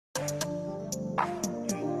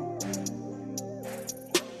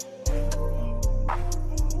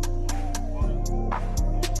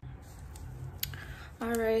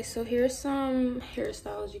So here's some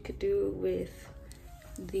hairstyles you could do with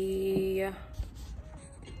the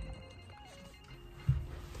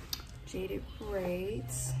jaded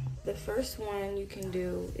braids. The first one you can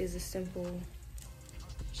do is a simple,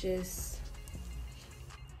 just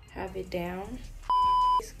have it down.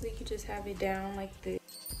 Basically, you just have it down like this.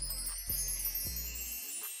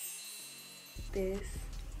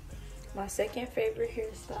 My second favorite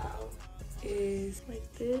hairstyle is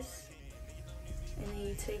like this. And then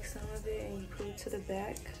you take some of it and you put it to the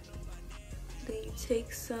back. Then you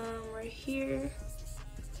take some right here,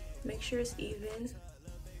 make sure it's even,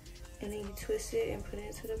 and then you twist it and put it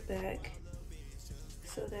into the back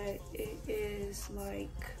so that it is like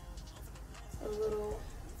a little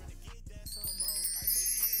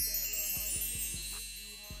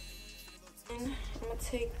and I'm gonna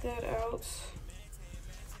take that out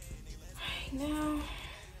right now.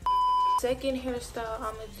 Second hairstyle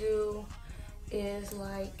I'm gonna do is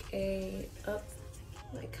like a up,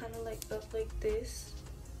 like kind of like up like this,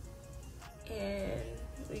 and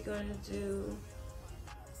we're gonna do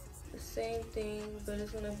the same thing, but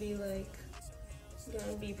it's gonna be like, you're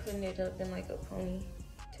gonna be putting it up in like a ponytail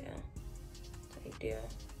type deal,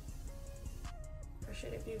 or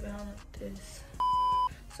should it be bound like this?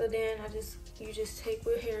 So then you just take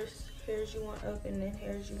what hairs you want up and then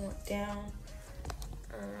hairs you want down.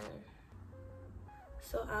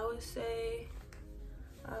 So I would say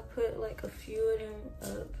I put like a few of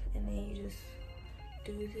them up, and then you just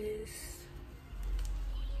do this,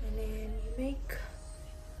 and then you make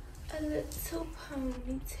a little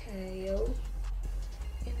ponytail,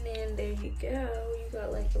 and then there you go. You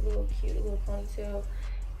got like a little cute little ponytail.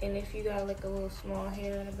 And if you got like a little small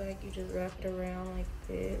hair in the back, you just wrap it around like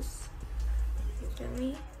this. You feel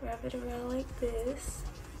me? Wrap it around like this,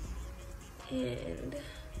 and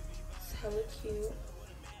it's hella cute.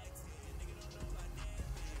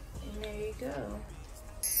 And there you go.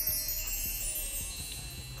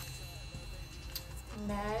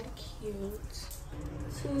 Mad cute.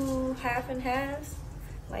 2 half and halves,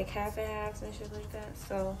 like half and halves and shit like that.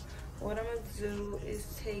 So what I'm gonna do is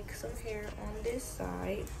take some hair on this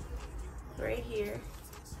side, right here.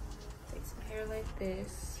 Take some hair like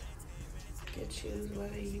this. You can choose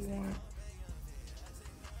whether you want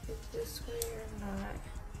it this way or not.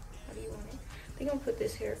 How do you want it? I think I'm gonna put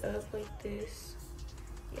this hair up like this.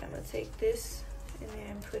 Yeah, I'm gonna take this and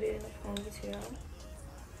then put it in a ponytail.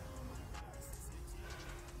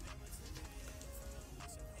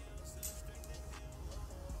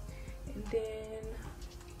 And then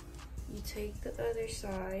you take the other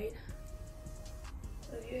side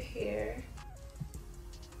of your hair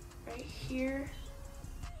right here.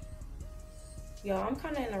 Y'all, I'm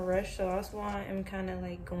kind of in a rush, so that's why I'm kind of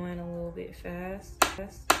like going a little bit fast.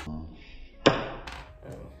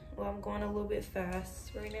 Well, I'm going a little bit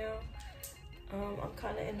fast right now. I'm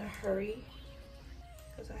kind of in a hurry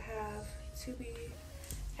because I have to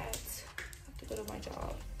go to my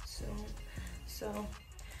job soon. So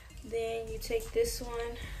then you take this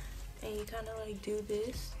one and you kind of like do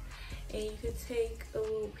this, and you could take a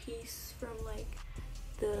little piece from like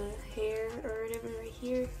the hair or whatever right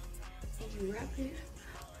here, and you wrap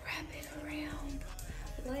it around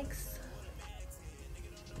like so.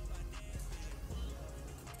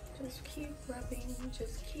 Just keep rubbing,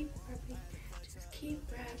 just keep rubbing, just keep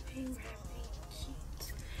wrapping,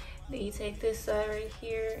 cute. Then you take this side right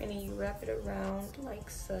here and then you wrap it around like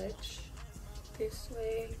such, this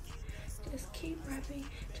way. Just keep wrapping,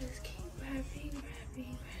 just keep wrapping.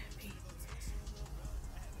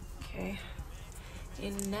 Okay,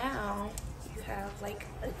 and now you have like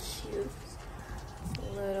a cute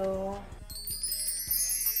little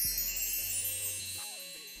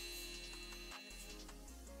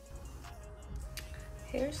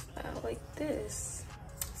hairstyle like this.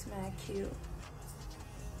 It's mad cute.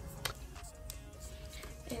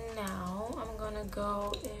 And now I'm gonna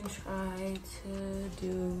go and try to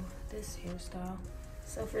do this hairstyle.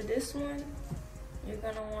 So for this one, you're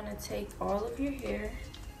gonna wanna take all of your hair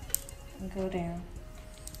and go down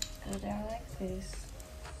like this.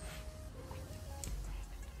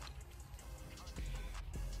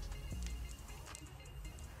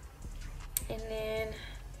 And then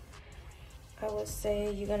I would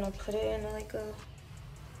say you're gonna put it in like a,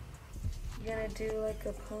 you're gonna do like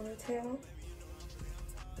a ponytail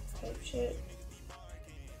type shit.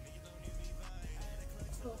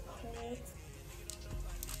 Okay.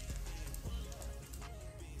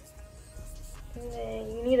 And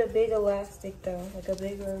then you need a big elastic though, like a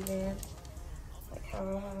big rubber band, like how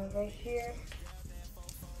I have right here.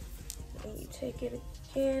 And you take it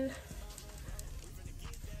again.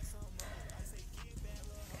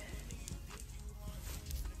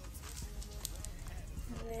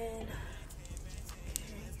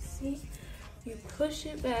 See, you push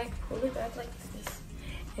it back, pull it back like this,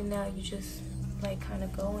 and now you just like kind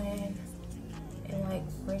of go in and like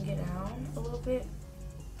bring it down a little bit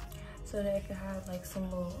so that it can have like some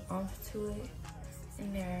little oomph to it.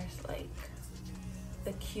 And there's like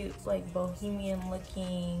the cute like bohemian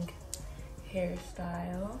looking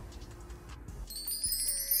hairstyle.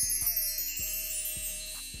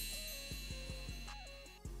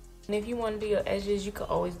 And if you want to do your edges, you can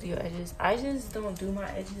always do your edges. I just don't do my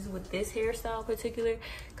edges with this hairstyle in particular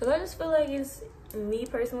because I just feel like it's me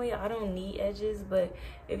personally, I don't need edges. But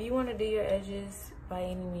if you want to do your edges by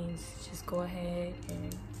any means, just go ahead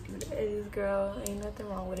and do the edges, girl. Ain't nothing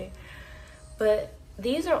wrong with it. But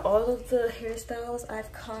these are all of the hairstyles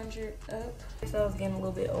I've conjured up. Hairstyles getting a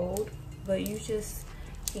little bit old, but you just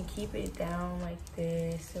can keep it down like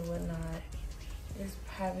this and whatnot. Just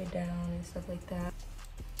have it down and stuff like that.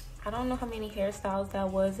 I don't know how many hairstyles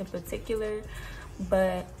that was in particular,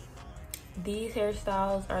 but these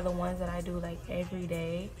hairstyles are the ones that I do like every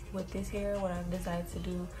day with this hair. What I've decided to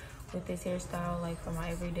do with this hairstyle, like for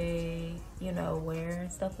my everyday, you know, wear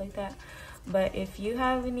and stuff like that. But if you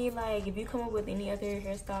have any, like, if you come up with any other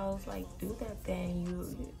hairstyles, like, do that then.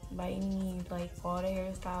 You, by any means, like, all the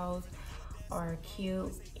hairstyles are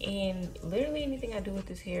cute. And literally anything I do with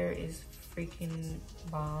this hair is freaking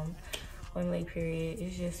bomb. Point blank period.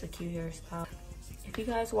 It's just a cute hairstyle. If you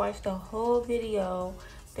guys watched the whole video,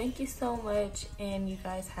 thank you so much, and you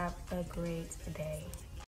guys have a great day.